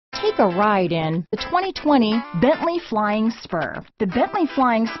Take a ride in the 2020 Bentley Flying Spur. The Bentley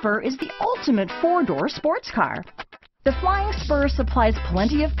Flying Spur is the ultimate four-door sports car. The Flying Spur supplies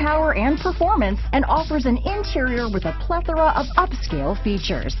plenty of power and performance and offers an interior with a plethora of upscale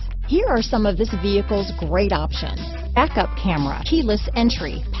features. Here are some of this vehicle's great options: backup camera, keyless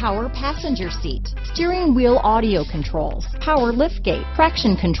entry, power passenger seat, steering wheel audio controls, power liftgate,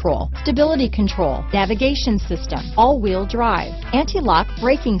 traction control, stability control, navigation system, all-wheel drive, anti-lock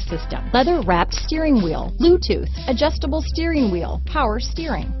braking system, leather-wrapped steering wheel, Bluetooth, adjustable steering wheel, power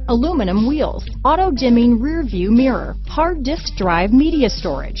steering, aluminum wheels, auto-dimming rear-view mirror, hard disk drive media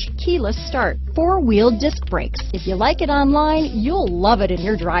storage, keyless start, four-wheel disc brakes. If you like it online, you'll love it in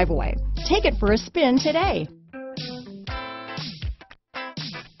your driveway. Take it for a spin today.